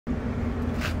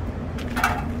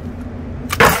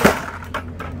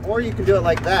Or you can do it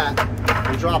like that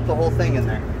and drop the whole thing in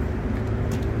there.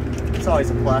 It's always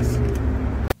a plus.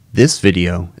 This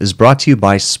video is brought to you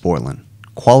by SPORLAN.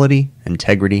 Quality,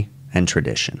 integrity, and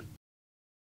tradition.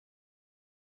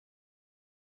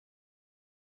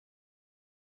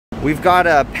 We've got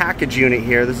a package unit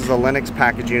here. This is a Lennox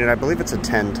package unit. I believe it's a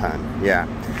 10-ton. Yeah.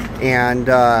 And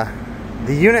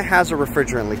the unit has a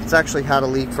refrigerant leak. It's actually had a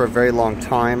leak for a very long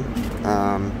time.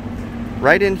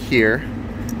 Right in here,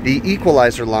 the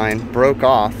equalizer line broke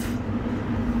off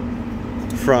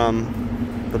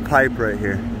from the pipe right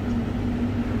here.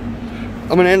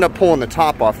 I'm gonna end up pulling the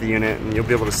top off the unit and you'll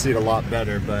be able to see it a lot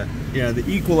better, but yeah, the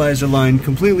equalizer line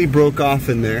completely broke off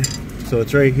in there. So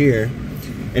it's right here.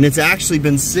 And it's actually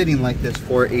been sitting like this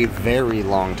for a very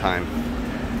long time.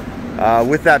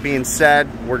 With that being said,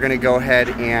 we're gonna go ahead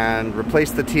and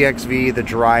replace the TXV, the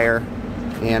dryer,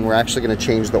 and we're actually gonna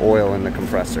change the oil in the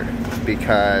compressor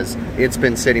because it's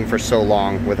been sitting for so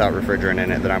long without refrigerant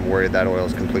in it that I'm worried that oil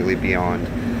is completely beyond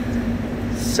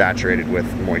saturated with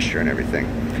moisture and everything.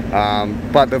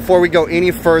 But before we go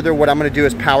any further, what I'm gonna do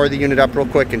is power the unit up real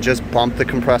quick and just bump the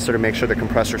compressor to make sure the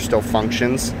compressor still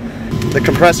functions. The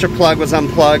compressor plug was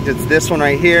unplugged. It's this one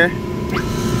right here.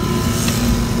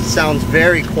 Sounds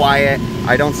very quiet.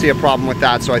 I don't see a problem with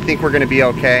that, so I think we're gonna be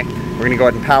okay. We're gonna go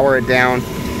ahead and power it down.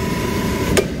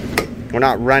 We're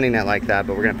not running it like that,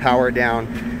 but we're gonna power it down,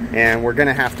 and we're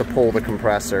gonna have to pull the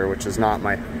compressor, which is not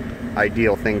my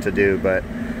ideal thing to do, but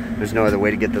there's no other way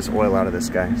to get this oil out of this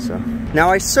guy. So now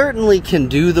I certainly can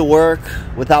do the work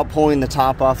without pulling the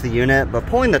top off the unit, but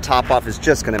pulling the top off is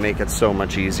just gonna make it so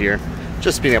much easier.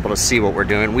 Just being able to see what we're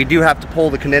doing. We do have to pull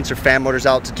the condenser fan motors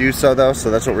out to do so though, so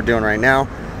that's what we're doing right now.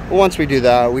 But once we do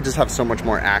that, we just have so much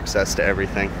more access to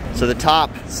everything. So the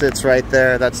top sits right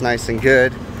there, that's nice and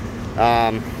good.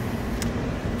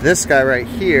 This guy right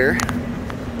here,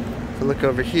 if you look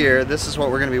over here, this is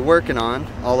what we're gonna be working on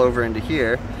all over into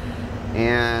here.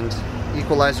 And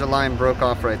equalizer line broke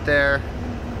off right there.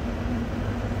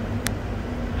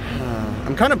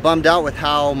 I'm kind of bummed out with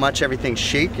how much everything's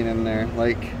shaking in there.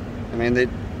 Like, I mean, you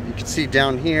can see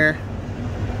down here,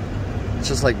 it's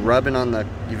just like rubbing on the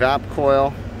evap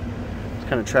coil. It's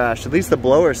kind of trashed. At least the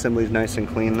blower assembly is nice and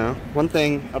clean though. One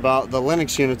thing about the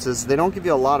Lennox units is they don't give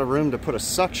you a lot of room to put a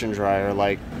suction dryer.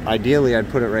 Like, ideally I'd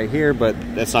put it right here, but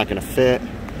that's not gonna fit.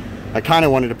 I kind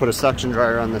of wanted to put a suction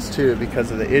dryer on this too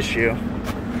because of the issue.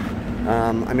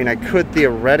 I mean, I could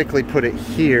theoretically put it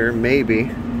here,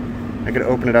 maybe. I could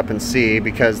open it up and see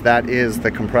because that is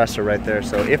the compressor right there.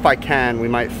 So if I can, we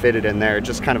might fit it in there.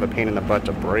 Just kind of a pain in the butt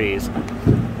to braze,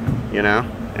 you know?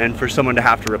 And for someone to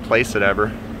have to replace it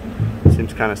ever,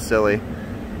 seems kind of silly.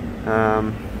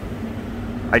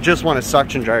 I just want a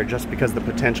suction dryer just because of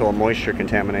the potential of moisture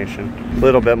contamination. A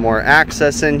little bit more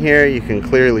access in here. You can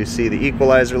clearly see the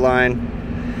equalizer line.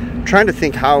 I'm trying to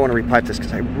think how I want to repipe this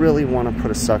because I really want to put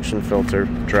a suction filter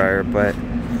dryer, but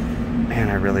man,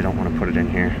 I really don't want to put it in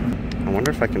here. I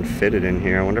wonder if I can fit it in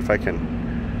here. I wonder if I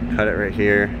can cut it right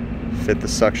here, fit the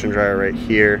suction dryer right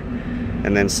here,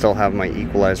 and then still have my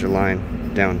equalizer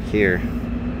line down here.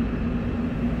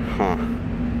 Huh.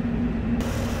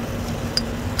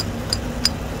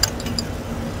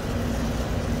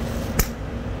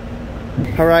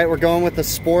 All right, we're going with the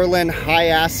SPORLAN high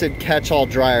acid catch-all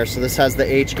dryer. So this has the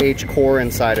HH core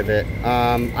inside of it.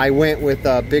 I went with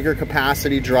a bigger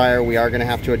capacity dryer. We are gonna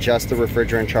have to adjust the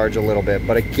refrigerant charge a little bit,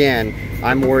 but again,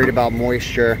 I'm worried about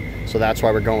moisture, so that's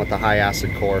why we're going with the high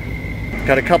acid core.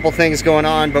 Got a couple things going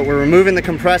on, but we're removing the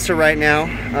compressor right now.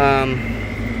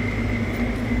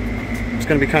 It's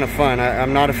gonna be kind of fun.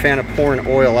 I'm not a fan of pouring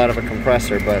oil out of a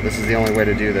compressor, but this is the only way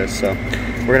to do this. So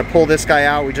we're gonna pull this guy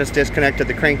out. We just disconnected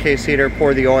the crankcase heater,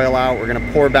 pour the oil out. We're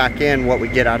gonna pour back in what we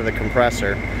get out of the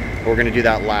compressor. We're gonna do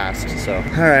that last, so.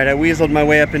 All right, I weaseled my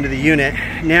way up into the unit.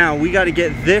 Now we gotta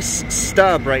get this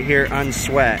stub right here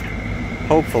unsweat.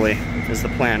 Hopefully, is the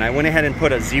plan. I went ahead and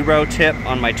put a 0 tip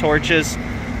on my torches,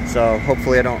 so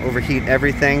hopefully I don't overheat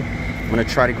everything. I'm gonna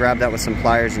try to grab that with some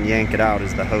pliers and yank it out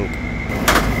is the hope.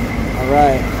 All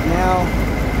right, now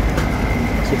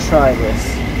to try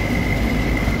this.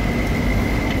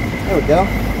 There we go.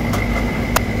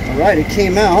 All right, it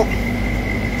came out.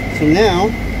 So now,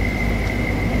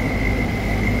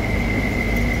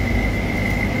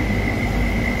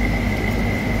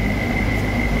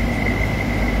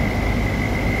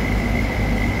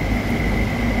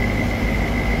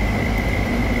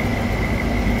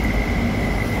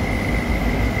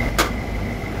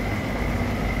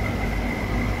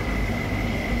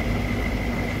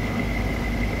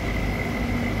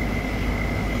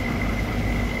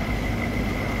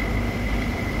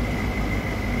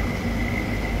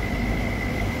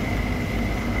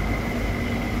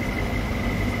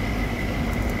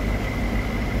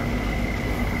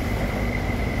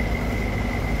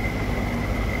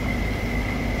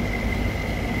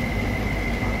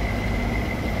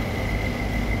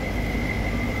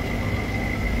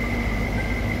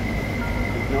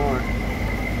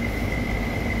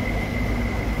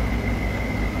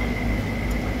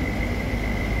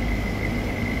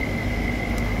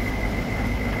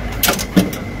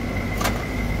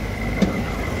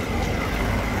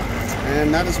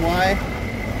 and that is why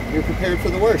you're prepared for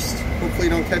the worst. Hopefully you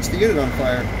don't catch the unit on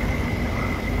fire.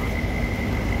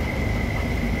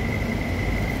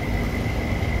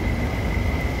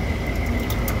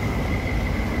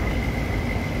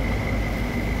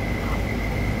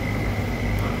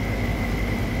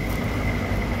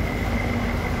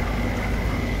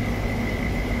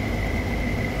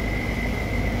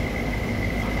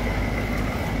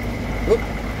 Oop.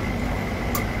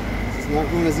 It's not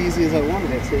going as easy as I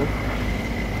wanted it to.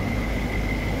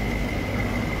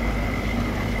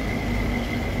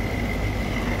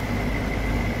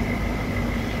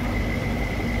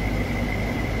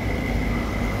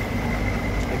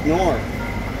 Ignore.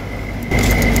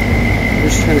 We're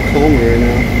just trying to calm me right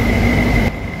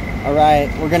now.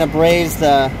 Alright, we're going to braze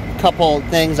the couple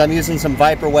things. I'm using some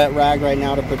Viper wet rag right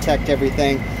now to protect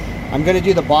everything. I'm going to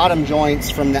do the bottom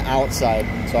joints from the outside.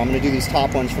 So I'm going to do these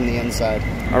top ones from the inside.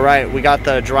 Alright, we got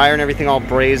the dryer and everything all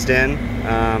brazed in.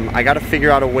 I got to figure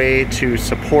out a way to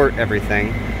support everything.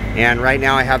 And right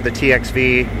now I have the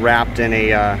TXV wrapped in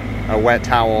a wet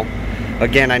towel.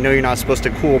 Again, I know you're not supposed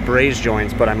to cool braze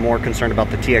joints, but I'm more concerned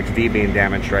about the TXV being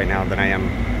damaged right now than I am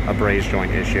a braze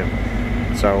joint issue.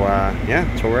 So yeah,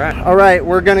 that's where we're at. All right,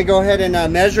 we're gonna go ahead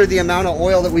and measure the amount of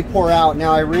oil that we pour out.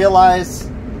 Now I realize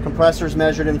the compressor's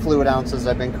measured in fluid ounces.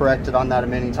 I've been corrected on that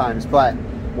many times, but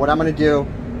what I'm gonna do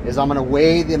is I'm gonna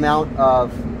weigh the amount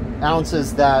of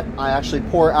ounces that I actually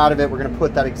pour out of it. We're gonna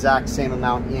put that exact same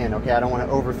amount in, okay? I don't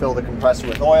wanna overfill the compressor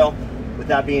with oil. With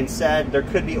that being said, there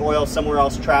could be oil somewhere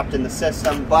else trapped in the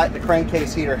system, but the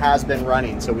crankcase heater has been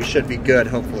running, so we should be good,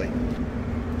 hopefully.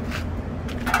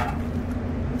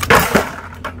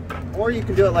 Or you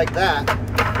can do it like that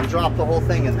and drop the whole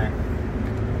thing in there.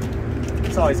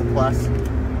 It's always a plus.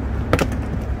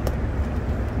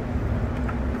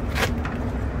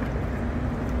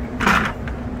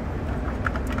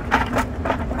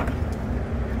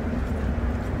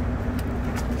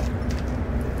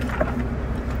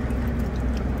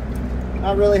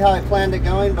 Not really how I planned it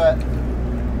going, but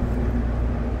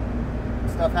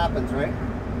stuff happens, right?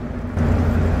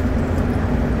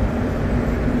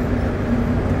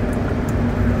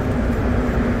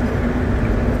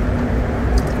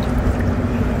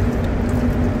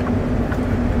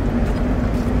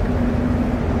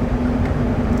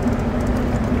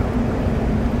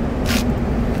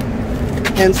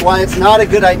 Hence why it's not a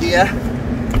good idea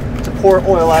to pour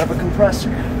oil out of a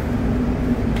compressor.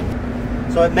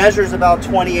 So it measures about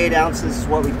 28 ounces is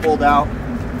what we pulled out.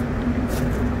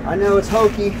 I know it's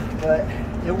hokey, but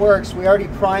it works. We already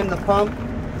primed the pump.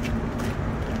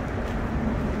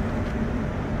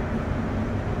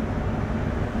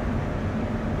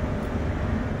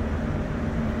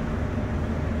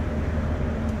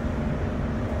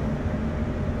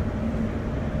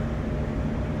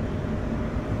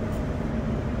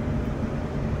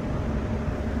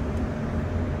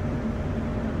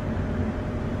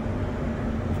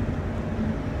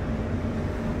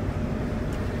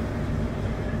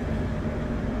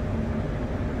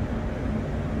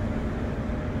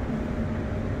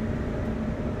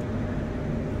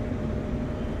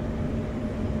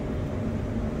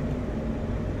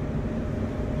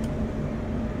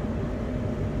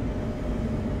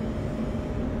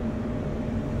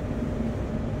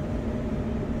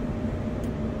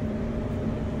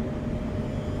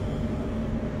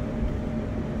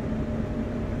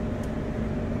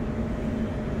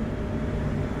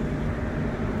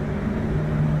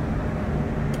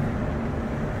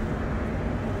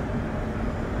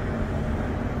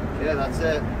 Yeah, that's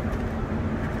it.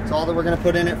 That's all that we're going to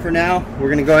put in it for now. We're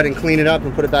going to go ahead and clean it up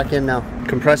and put it back in now.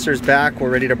 Compressor's back. We're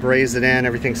ready to braze it in.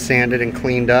 Everything's sanded and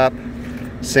cleaned up.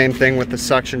 Same thing with the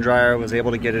suction dryer. I was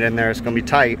able to get it in there. It's going to be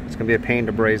tight. It's going to be a pain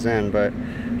to braze in, but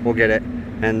we'll get it.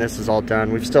 And this is all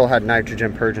done. We've still had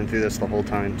nitrogen purging through this the whole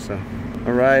time. So,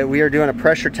 all right, we are doing a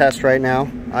pressure test right now.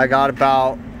 I got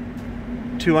about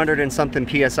 200 and something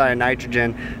PSI of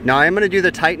nitrogen. Now I'm going to do the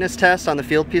tightness test on the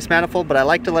field piece manifold, but I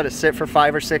like to let it sit for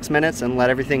 5 or 6 minutes and let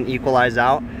everything equalize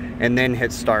out and then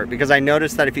hit start, because I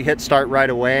noticed that if you hit start right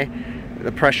away,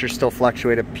 the pressure still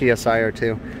fluctuate a PSI or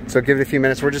two. So give it a few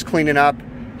minutes. We're just cleaning up.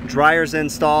 Dryer's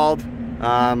installed.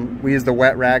 We use the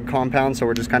wet rag compound, so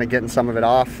we're just kind of getting some of it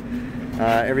off.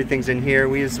 Everything's in here.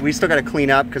 We still got to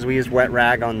clean up because we use wet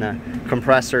rag on the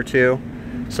compressor too.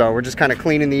 So we're just kind of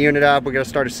cleaning the unit up. We're gonna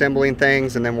start assembling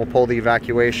things and then we'll pull the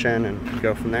evacuation and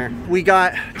go from there. We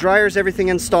got dryers, everything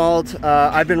installed.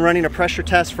 I've been running a pressure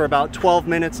test for about 12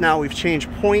 minutes now. We've changed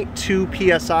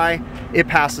 0.2 PSI. It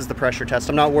passes the pressure test.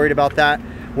 I'm not worried about that.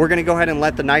 We're gonna go ahead and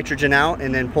let the nitrogen out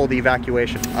and then pull the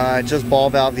evacuation. Just ball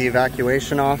valve the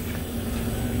evacuation off.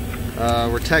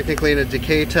 We're technically in a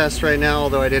decay test right now,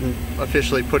 although I didn't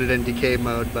officially put it in decay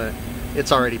mode, but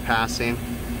it's already passing.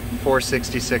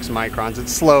 466 microns.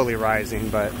 It's slowly rising,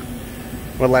 but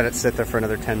we'll let it sit there for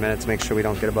another 10 minutes, make sure we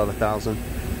don't get above 1,000.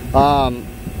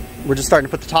 We're just starting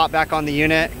to put the top back on the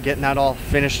unit, getting that all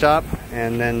finished up,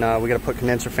 and then we got to put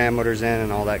condenser fan motors in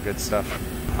and all that good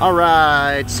stuff. All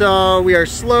right, so we are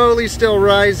slowly still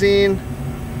rising.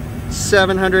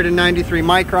 793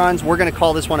 microns. We're going to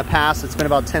call this one a pass. It's been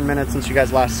about 10 minutes since you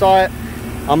guys last saw it.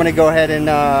 I'm going to go ahead and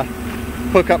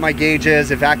hook up my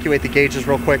gauges, evacuate the gauges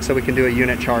real quick so we can do a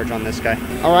unit charge on this guy.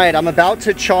 All right, I'm about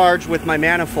to charge with my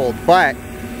manifold, but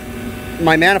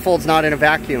my manifold's not in a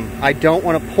vacuum. I don't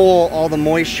want to pull all the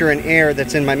moisture and air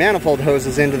that's in my manifold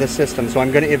hoses into the system, so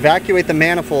I'm going to evacuate the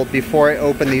manifold before I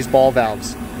open these ball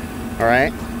valves. All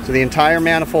right, so the entire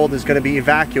manifold is going to be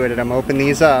evacuated. I'm opening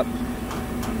these up,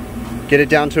 get it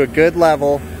down to a good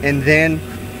level, and then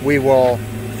we will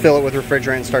fill it with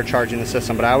refrigerant and start charging the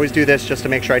system. But I always do this just to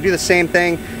make sure I do the same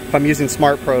thing if I'm using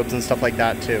smart probes and stuff like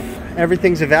that too.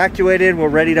 Everything's evacuated. We're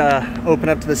ready to open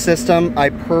up to the system. I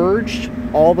purged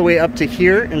all the way up to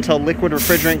here until liquid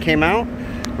refrigerant came out.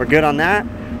 We're good on that.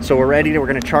 So we're ready. We're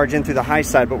going to charge in through the high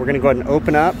side, but we're going to go ahead and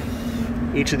open up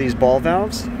each of these ball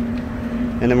valves.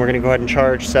 And then we're going to go ahead and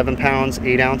charge 7 pounds,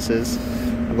 8 ounces.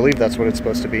 I believe that's what it's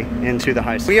supposed to be, into the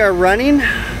high side. We are running.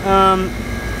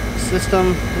 System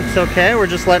looks okay. We're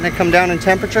just letting it come down in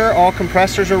temperature. All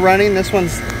compressors are running. This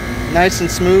one's nice and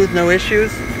smooth, no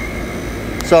issues.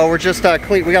 So we're just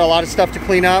clean. We got a lot of stuff to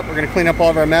clean up. We're going to clean up all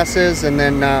of our messes and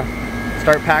then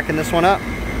start packing this one up.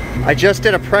 I just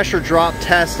did a pressure drop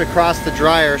test across the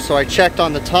dryer, so I checked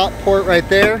on the top port right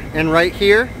there and right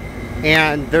here,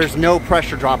 and there's no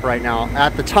pressure drop right now.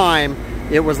 At the time,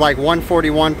 it was like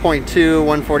 141.2,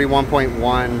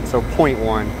 141.1, so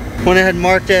 0.1. Went ahead and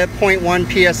marked it,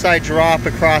 0.1 PSI drop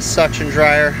across suction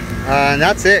dryer. And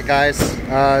that's it, guys.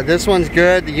 This one's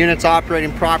good. The unit's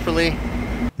operating properly.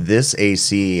 This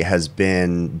AC has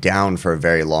been down for a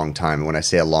very long time. When I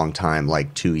say a long time,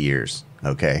 like 2 years,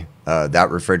 okay? That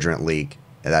refrigerant leak,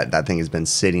 that thing has been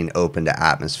sitting open to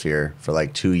atmosphere for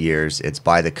like 2 years. It's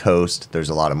by the coast. There's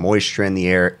a lot of moisture in the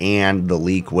air, and the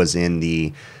leak was in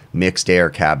the mixed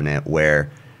air cabinet where,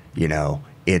 you know,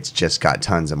 it's just got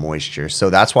tons of moisture.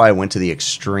 So that's why I went to the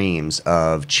extremes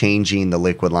of changing the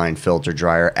liquid line filter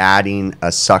dryer, adding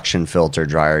a suction filter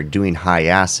dryer, doing high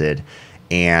acid,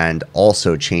 and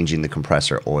also changing the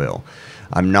compressor oil.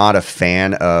 I'm not a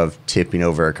fan of tipping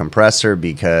over a compressor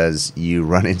because you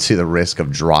run into the risk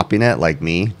of dropping it, like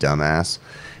me, dumbass.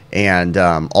 And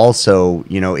also,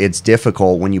 you know, it's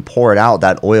difficult when you pour it out,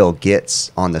 that oil gets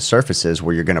on the surfaces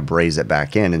where you're going to braze it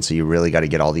back in. And so you really got to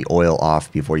get all the oil off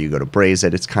before you go to braze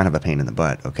it. It's kind of a pain in the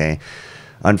butt, okay?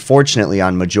 Unfortunately,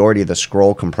 on majority of the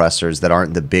scroll compressors that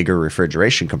aren't the bigger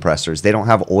refrigeration compressors, they don't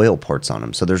have oil ports on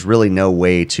them. So there's really no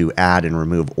way to add and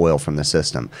remove oil from the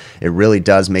system. It really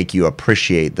does make you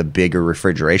appreciate the bigger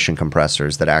refrigeration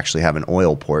compressors that actually have an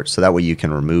oil port. So that way you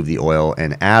can remove the oil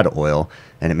and add oil,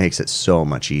 and it makes it so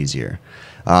much easier.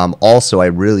 Also, I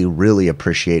really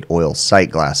appreciate oil sight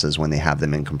glasses when they have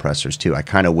them in compressors too. I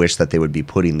kind of wish that they would be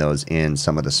putting those in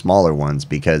some of the smaller ones,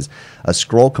 because a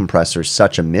scroll compressor is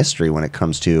such a mystery when it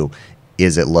comes to,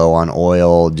 is it low on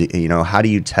oil? You know, how do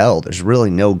you tell? There's really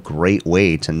no great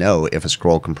way to know if a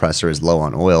scroll compressor is low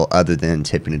on oil other than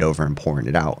tipping it over and pouring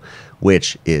it out,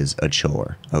 which is a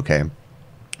chore, okay?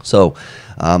 So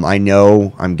I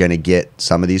know I'm going to get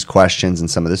some of these questions and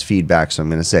some of this feedback, so I'm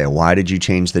going to say, why did you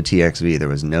change the TXV? There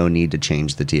was no need to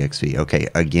change the TXV. Okay,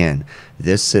 again,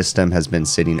 this system has been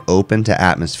sitting open to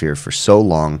atmosphere for so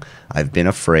long, I've been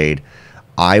afraid.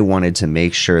 I wanted to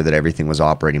make sure that everything was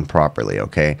operating properly,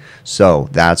 okay? So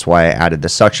that's why I added the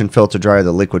suction filter dryer,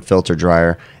 the liquid filter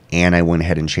dryer, and I went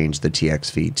ahead and changed the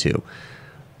TXV too.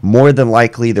 More than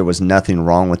likely, there was nothing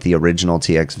wrong with the original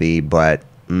TXV, but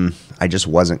I just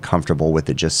wasn't comfortable with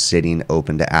it just sitting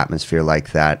open to atmosphere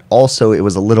like that. Also, it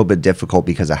was a little bit difficult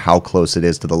because of how close it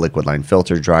is to the liquid line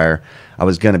filter dryer. I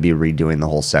was going to be redoing the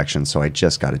whole section, so I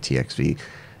just got a TXV.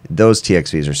 Those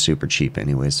TXVs are super cheap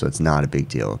anyway, so it's not a big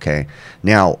deal, okay?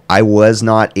 Now, I was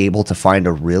not able to find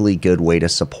a really good way to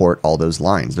support all those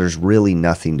lines. There's really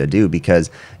nothing to do because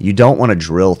you don't want to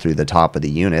drill through the top of the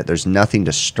unit. There's nothing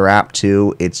to strap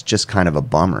to. It's just kind of a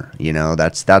bummer, you know?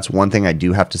 That's one thing I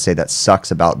do have to say that sucks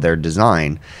about their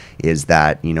design, is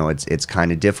that, you know, it's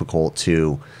kind of difficult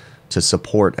to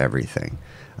support everything.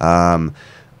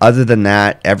 Other than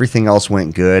that, everything else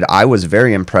went good. I was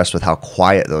very impressed with how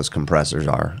quiet those compressors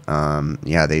are.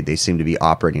 Yeah, they seem to be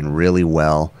operating really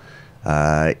well.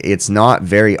 It's not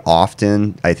very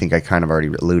often, I think I kind of already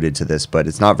alluded to this, but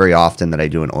it's not very often that I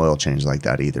do an oil change like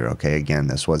that either, okay? Again,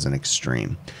 this was an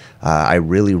extreme. I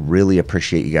really, really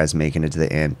appreciate you guys making it to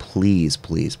the end. Please,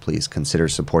 please, please consider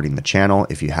supporting the channel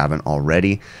if you haven't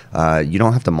already. You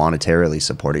don't have to monetarily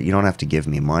support it. You don't have to give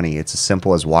me money. It's as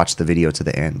simple as watch the video to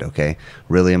the end, okay?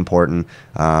 Really important.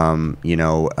 You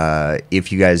know,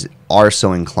 if you guys are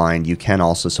so inclined, you can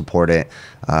also support it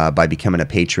by becoming a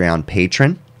Patreon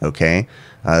patron. Okay,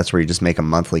 that's where you just make a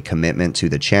monthly commitment to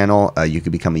the channel. You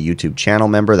could become a YouTube channel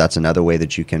member. That's another way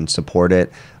that you can support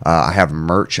it. I have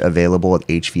merch available at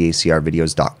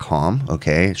hvacrvideos.com.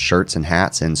 Okay, shirts and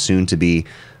hats, and soon to be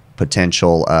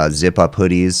potential zip up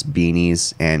hoodies,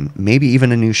 beanies, and maybe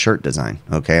even a new shirt design.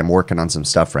 Okay, I'm working on some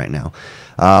stuff right now.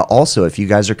 Also, if you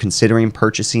guys are considering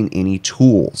purchasing any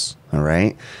tools, all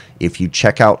right, if you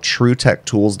check out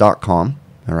truetechtools.com,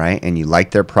 all right, and you like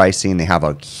their pricing, they have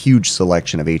a huge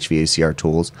selection of HVACR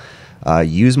tools.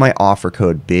 Use my offer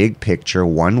code BIGPICTURE,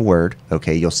 one word.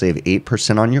 Okay, you'll save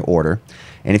 8% on your order.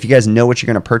 And if you guys know what you're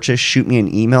going to purchase, shoot me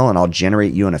an email and I'll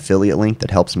generate you an affiliate link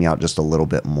that helps me out just a little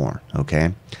bit more.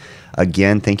 Okay.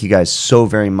 Again, thank you guys so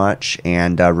very much.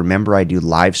 And remember, I do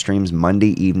live streams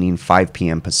Monday evening, 5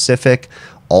 p.m. Pacific.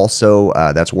 Also,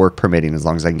 that's work permitting, as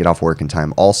long as I can get off work in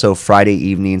time. Also, Friday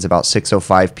evenings, about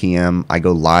 6:05 p.m., I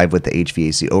go live with the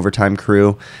HVAC Overtime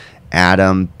crew,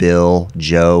 Adam, Bill,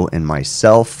 Joe, and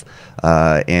myself.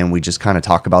 And we just kind of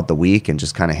talk about the week and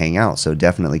just kind of hang out. So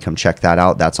definitely come check that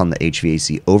out. That's on the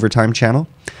HVAC Overtime channel.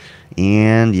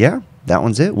 And yeah, that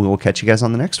one's it. We will catch you guys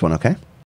on the next one, okay?